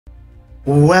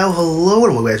Well, hello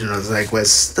and welcome back to another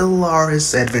Sidekuest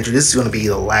Stellaris Adventure. This is going to be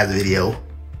the last video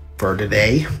for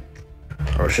today.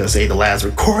 Or should I say the last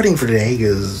recording for today,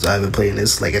 because I've been playing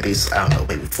this like at least, I don't know,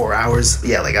 maybe 4 hours.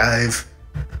 Yeah, like I'm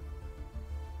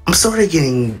sort of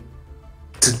getting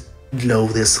to know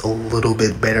this a little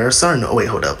bit better. Starting to, oh wait,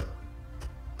 hold up.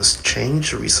 Let's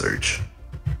change research.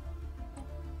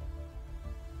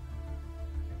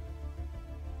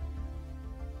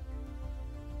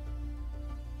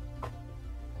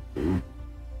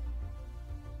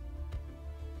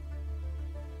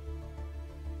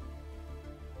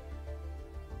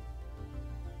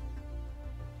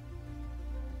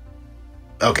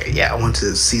 Okay, yeah, I want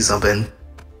to see something.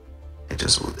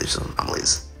 There's some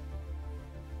anomalies.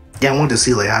 Yeah, I want to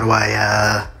see like how do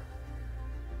I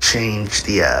change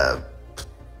the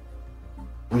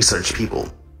research people.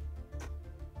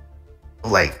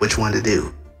 Like which one to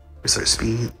do. Research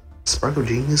speed, spark of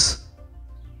genius.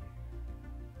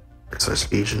 Research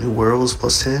speed, new worlds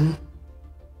plus 10.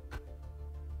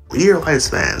 Year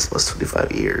lifespans plus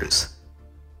 25 years.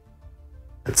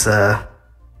 It's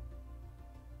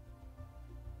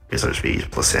research speed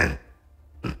plus 10.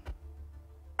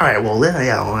 Alright, well then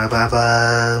I've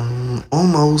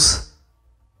almost,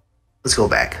 let's go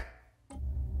back.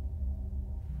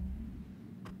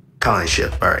 Colony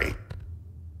ship, alright.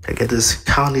 I get this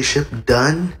colony ship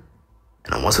done,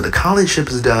 and then once the colony ship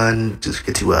is done, just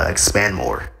get to expand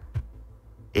more.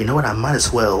 You know what, I might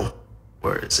as well,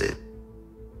 where is it?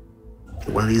 Get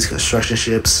one of these construction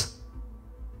ships.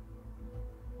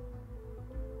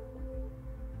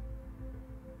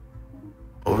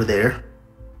 Over there.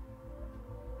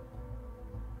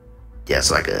 Yeah,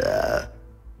 so I could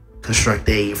construct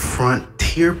a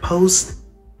frontier post,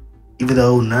 even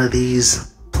though none of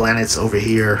these planets over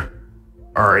here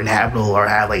are inhabitable or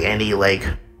have like any like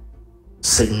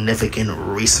significant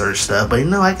research stuff. But you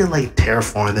know, I could like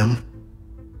terraform them.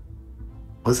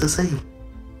 What does it say?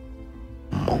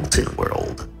 Molten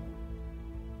world.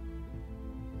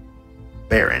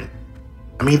 Barren.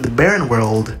 I mean, the barren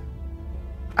world,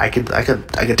 I could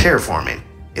terraform it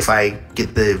if I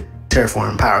get the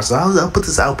terraforming power. So I'll put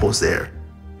this outpost there.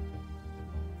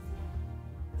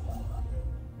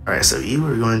 All right, so you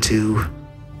are going to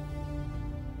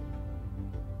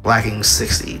lacking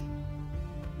 60.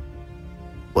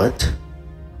 What?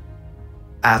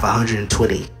 I have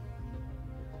 120.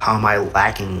 How am I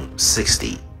lacking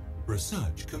 60?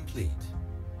 Research complete.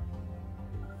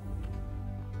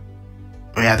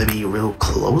 I have to be real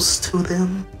close to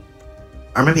them,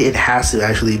 or maybe it has to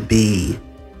actually be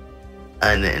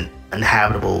an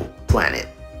inhabitable planet.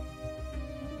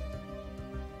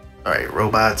 All right,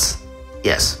 robots.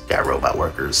 Yes, got robot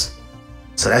workers.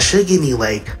 So that should give me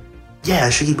like, yeah,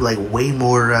 it should give me like way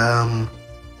more,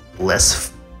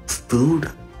 less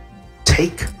food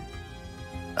take.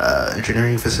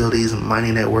 Engineering facilities,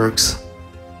 mining networks,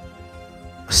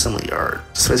 assembly yard,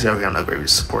 space ground upgrade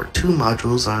support 2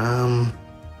 modules.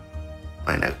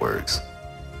 Mine networks,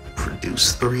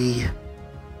 produce 3.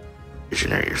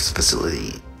 Engineering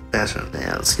facility, faster.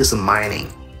 Now let's get some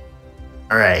mining.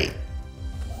 All right.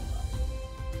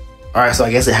 So I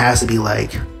guess it has to be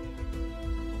like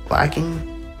lacking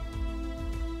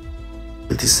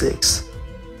 56.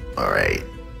 All right.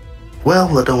 Well,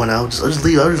 let that one out. I'll just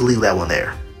leave that one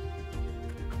there.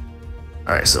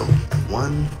 All right, so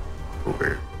 1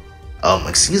 over.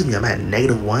 Excuse me, I'm at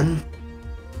 -1.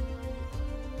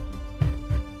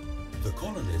 The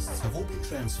colonists have all been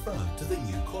transferred to the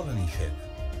new colony ship,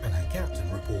 and our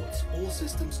captain reports all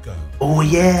systems go. Oh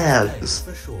yeah,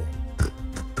 For sure.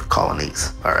 the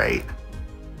colonies. All right.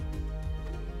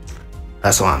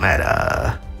 That's why I'm at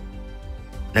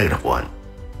 -1.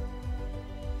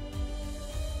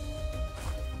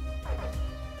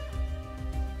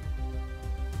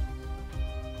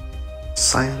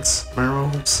 Science,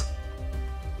 minerals,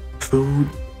 food,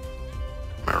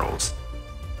 minerals.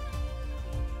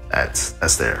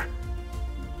 That's there.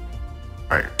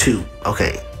 All right, 2.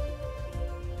 Okay.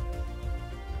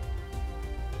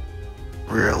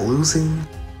 We're losing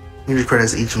energy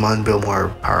credits each month. Build more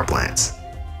power plants.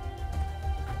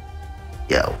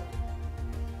 Yo.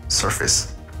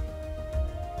 Surface.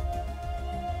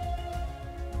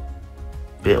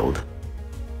 Build.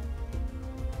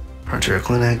 Frontier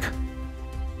clinic.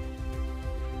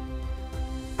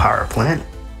 Power plant.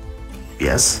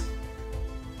 Yes.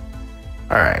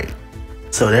 Alright.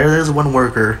 So there's 1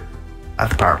 worker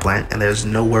at the power plant, and there's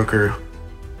no worker.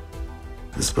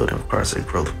 This building requires a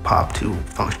growth pop to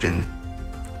function.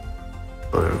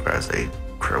 Building requires a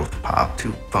growth pop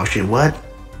to function. What?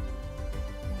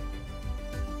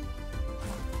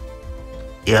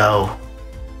 Yo.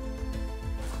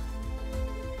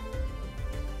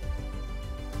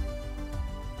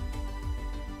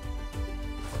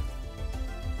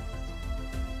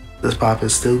 This pop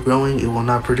is still growing. It will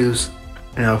not produce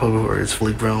an output before it's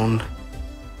fully grown.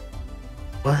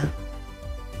 What?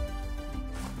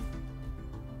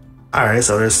 Alright,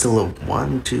 so there's still a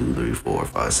 1, 2, 3, 4,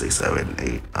 5, 6, 7,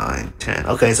 8, 9, 10.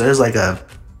 Okay, so there's like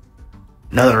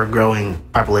another growing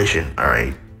population.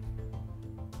 Alright.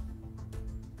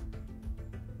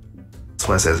 That's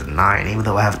why it says 9, even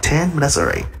though I have 10, but that's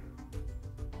alright.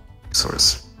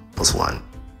 Source plus 1.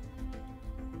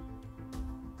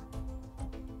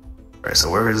 Alright, so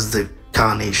where is the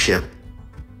colony ship?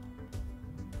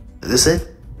 Is this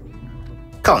it?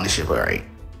 Colony ship, alright.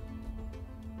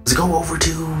 Let's go over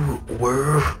to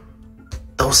where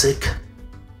Dosic.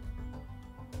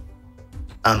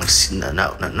 No.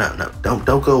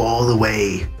 Don't go all the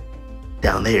way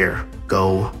down there.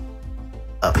 Go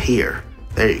up here.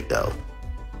 There you go.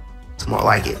 It's more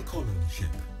like it. A colony ship,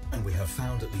 and we have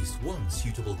found at least one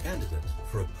suitable candidate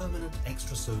for a permanent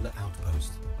extrasolar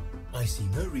outpost. I see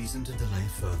no reason to delay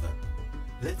further.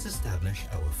 Let's establish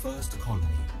our first colony.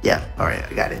 Yeah, alright,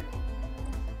 I got it.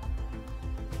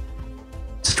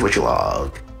 Situation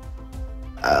log.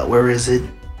 Where is it?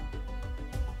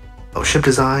 Oh, ship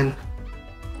design.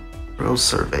 World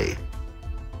survey.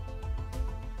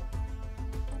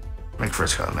 Make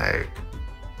first contact.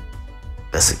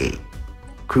 Investigate.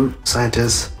 Recruit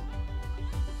scientists.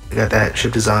 I got that.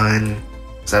 Ship design.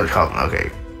 Is that what you call them?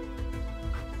 Okay.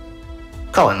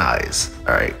 Colonize.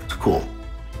 Alright, cool.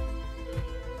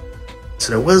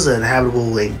 So there was an habitable,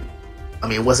 like, I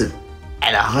mean, it wasn't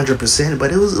at 100%,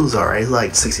 but it was alright,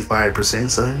 like 65%,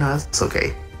 so no, it's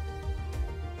okay.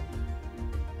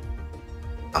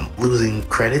 I'm losing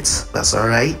credits, that's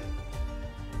alright.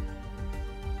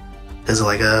 Because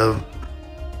like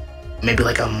maybe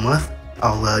like a month,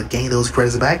 I'll gain those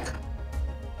credits back.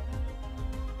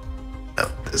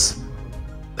 Oh,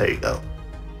 there you go.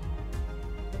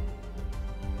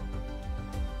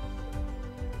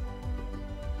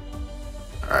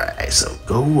 Alright, so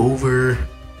go over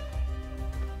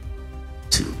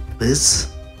to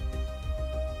this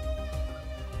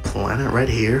planet right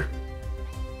here.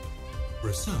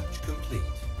 Research complete.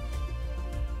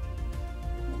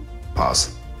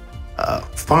 Pause.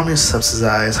 Farming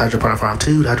subsidized hydroponic farm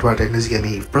 2. The hydroponic techniques can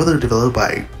be further developed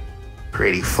by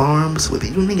creating farms with a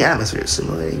unique atmosphere,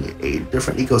 simulating a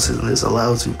different ecosystem. This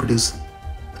allows to produce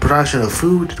the production of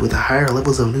food with higher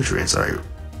levels of nutrients. Sorry,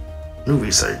 new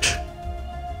research.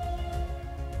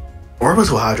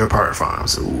 Orbital hydroponic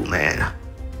farms. Ooh man.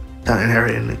 Not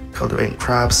inheriting and cultivating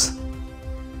crops.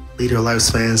 Leader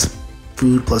lifespans.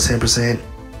 Food plus 10%.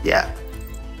 Yeah.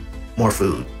 More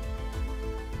food.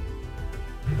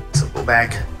 So go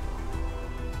back.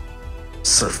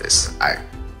 Surface. Alright.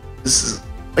 This is.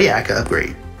 Oh yeah, I can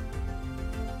upgrade.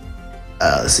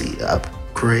 Let's see.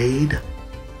 Upgrade.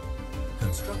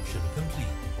 Construction complete.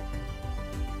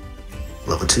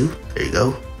 Level 2. There you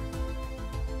go.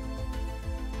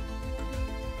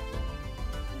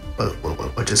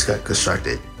 What just got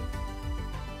constructed?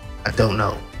 I don't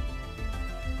know.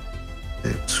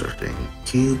 Constructing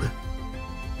cube.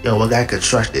 Yo, what got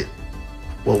constructed?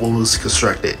 What was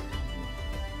constructed?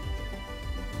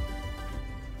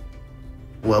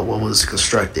 What was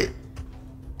constructed?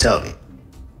 Tell me.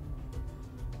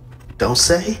 Don't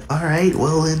say? Alright,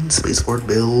 well then, spaceport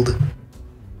build.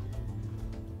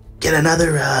 Get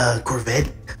another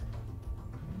Corvette.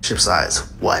 Ship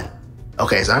size 1.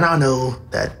 Okay, so I now know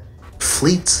that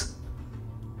fleets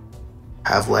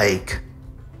have like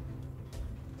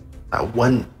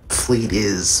one fleet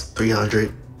is 300,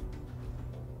 and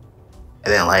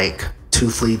then like 2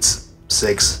 fleets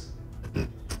 6, and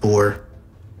 4,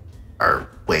 or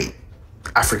wait,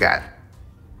 I forgot.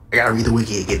 I gotta read the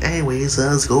wiki again. Anyways,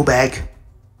 let's go back.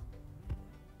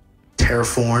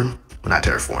 Terraform, well, not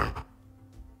terraform.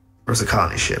 Where's the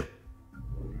colony ship?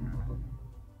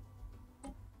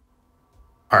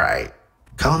 All right.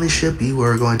 Colony ship, you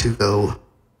are going to go.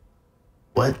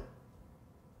 What?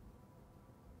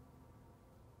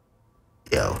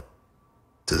 Yo,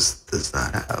 does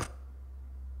not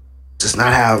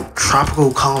have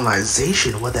tropical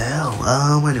colonization. What the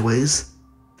hell? Anyways,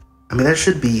 I mean there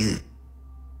should be.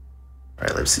 All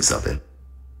right, let's see something.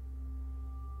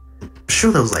 I'm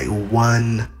sure there was like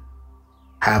one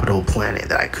habitable planet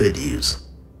that I could use.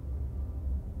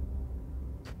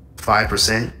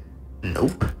 5%?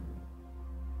 Nope.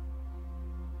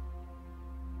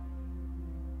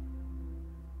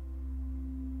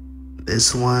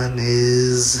 This one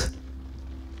is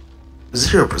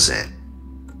 0%.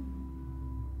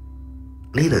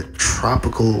 I need a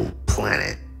tropical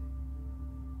planet.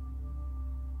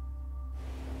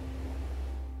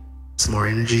 Some more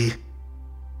energy.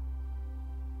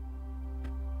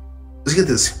 let's get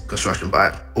this construction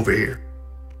bot over here.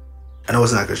 I know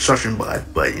it's not a construction bot,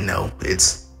 but you know,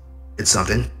 it's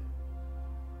something.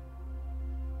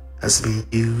 Has to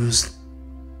be used.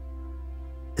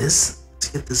 Let's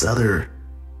get this other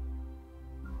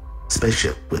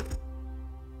spaceship with.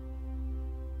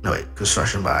 No wait,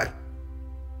 construction bot.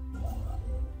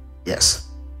 Yes,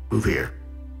 move here.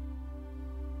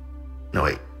 No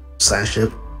wait, assign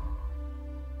ship.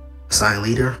 Assign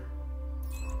leader.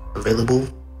 Available.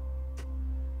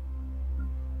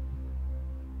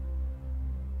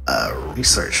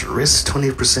 Research risk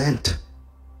 20%.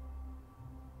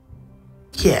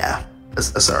 Yeah,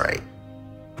 that's all right.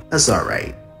 That's all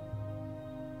right.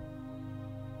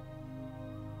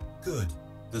 Good.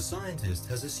 The scientist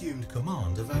has assumed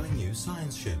command of our new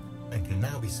science ship and can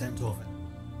now be sent off.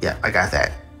 Yeah, I got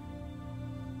that.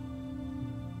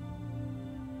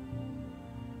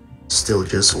 Still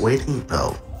just waiting.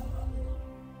 Oh.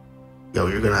 Yo,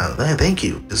 you're gonna. Thank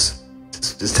you.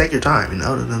 Just take your time. You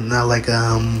know, not like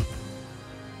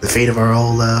the fate of our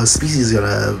whole species is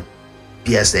gonna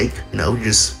be at stake. You know, you're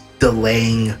just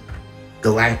delaying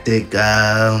galactic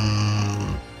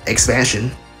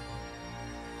expansion.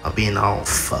 I'm being all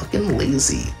fucking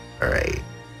lazy. Alright.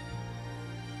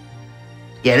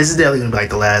 Yeah, this is definitely gonna be like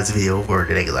the last video for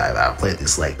today because I played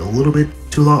this like a little bit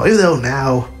too long. Even though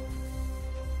now,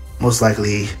 most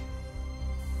likely.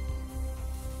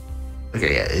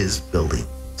 Okay, yeah, it is building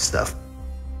stuff.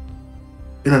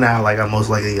 You know, now like I'm most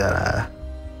likely gonna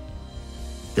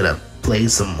play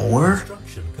some more.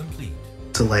 Construction complete.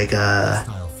 To like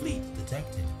Hostile fleet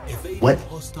detected. Evading what?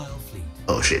 Hostile fleet.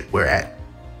 Oh shit, where at?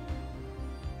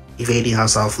 Evading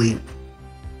hostile fleet.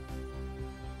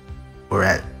 We're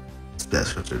at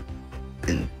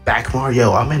in Backmar?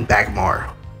 Yo, I'm in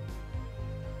Backmar.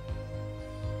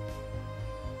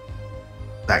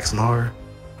 Backmar.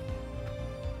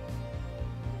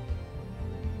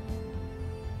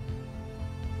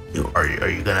 Yo, are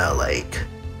you gonna like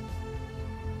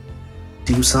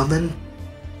do something?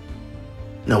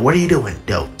 No, what are you doing?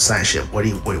 Yo, science ship. What are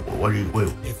you? Wait, what are you? Wait,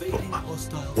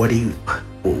 what are you?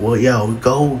 Well, yo,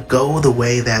 go the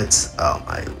way that's. Oh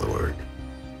my lord,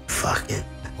 fucking.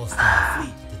 Hostile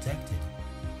fleet detected.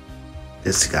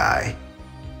 This guy.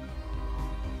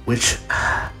 Which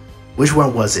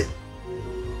one was it?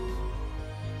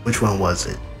 Which one was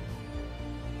it?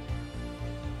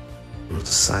 It was a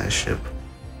science ship.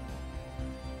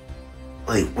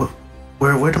 Like, what?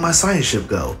 Where did my science ship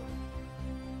go?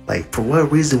 Like, for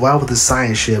what reason? Why would the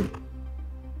science ship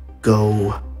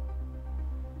go?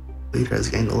 Leader has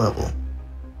gained a level.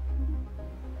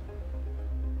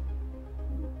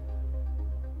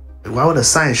 Like, why would a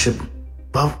science ship?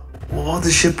 Why would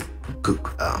the ship?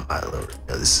 Oh my lord!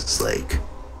 Yeah, this is like,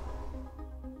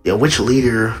 yeah. Which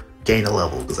leader gained a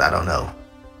level? Because I don't know.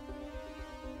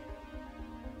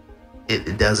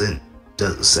 It doesn't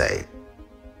say.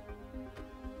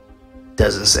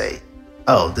 Doesn't say.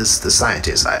 Oh, this the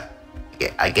scientist.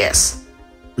 I guess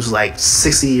who's like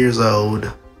 60 years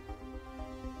old.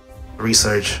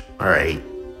 Research. All right.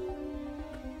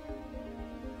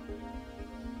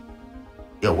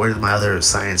 Yo, where did my other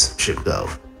science ship go?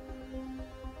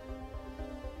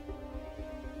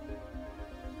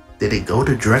 Did it go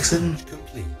to Drexen?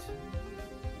 Complete.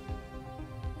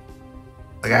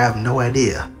 Like, I have no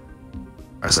idea.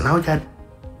 Alright, so now we got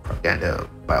propaganda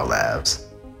biolabs.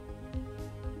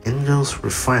 Angels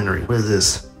Refinery. What is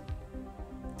this?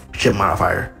 Ship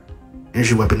modifier.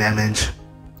 Energy weapon damage.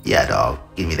 Yeah, dog.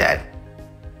 Give me that.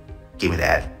 Give me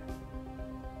that.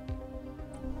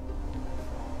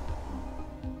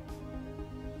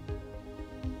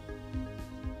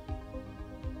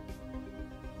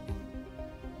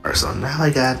 Alright, so now I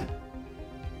got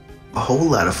a whole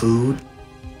lot of food.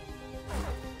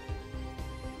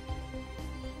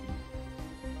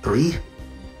 3.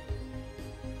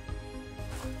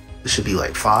 This should be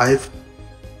like 5.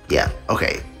 Yeah,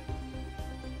 okay.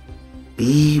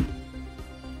 We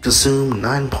consume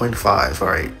 9.5.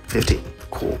 Alright, 15.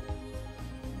 Cool.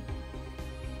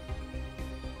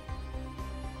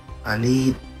 I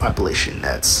need population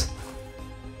that's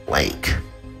like.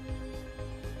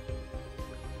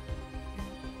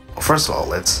 Well, first of all,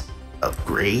 let's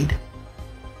upgrade.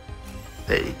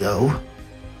 There you go.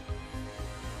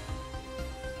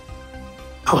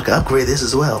 Oh, I can upgrade this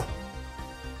as well.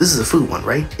 This is a food one,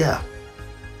 right? Yeah.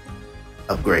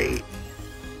 Upgrade.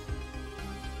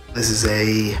 This is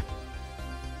a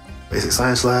basic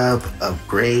science lab.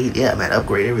 Upgrade. Yeah, man,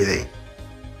 upgrade everything.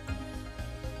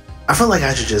 I feel like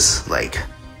I should just, like,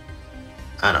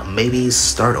 I don't know, maybe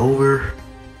start over.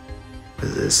 What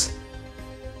is this?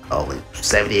 Oh,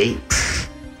 78?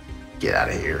 Get out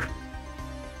of here.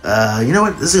 You know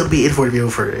what? This is gonna be it for the video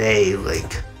for today.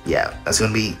 Like, yeah, this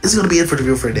is gonna be it for the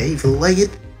video for today. If you like it,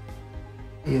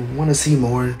 you want to see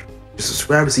more, just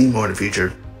subscribe to see more in the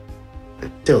future.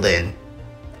 Until then,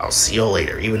 I'll see y'all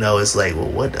later. Even though it's like, well,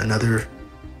 what? Another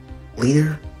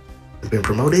leader has been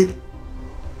promoted?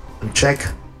 Let me check.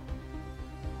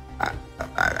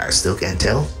 I still can't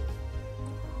tell.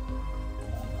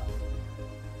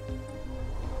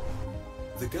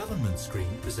 The government screen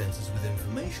presents us with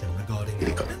information regarding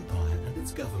our empire and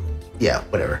its government. Yeah,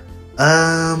 whatever.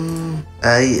 In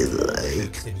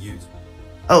use.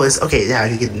 Oh, it's okay. Yeah, I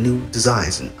can get new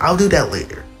designs, and I'll do that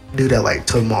later. Do that like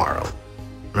tomorrow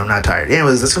when I'm not tired.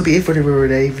 Anyways, that's gonna be it for the video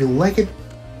today. If you like it,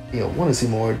 you want to see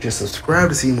more, just subscribe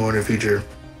to see more in the future.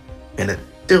 And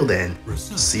until then,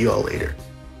 see you all later.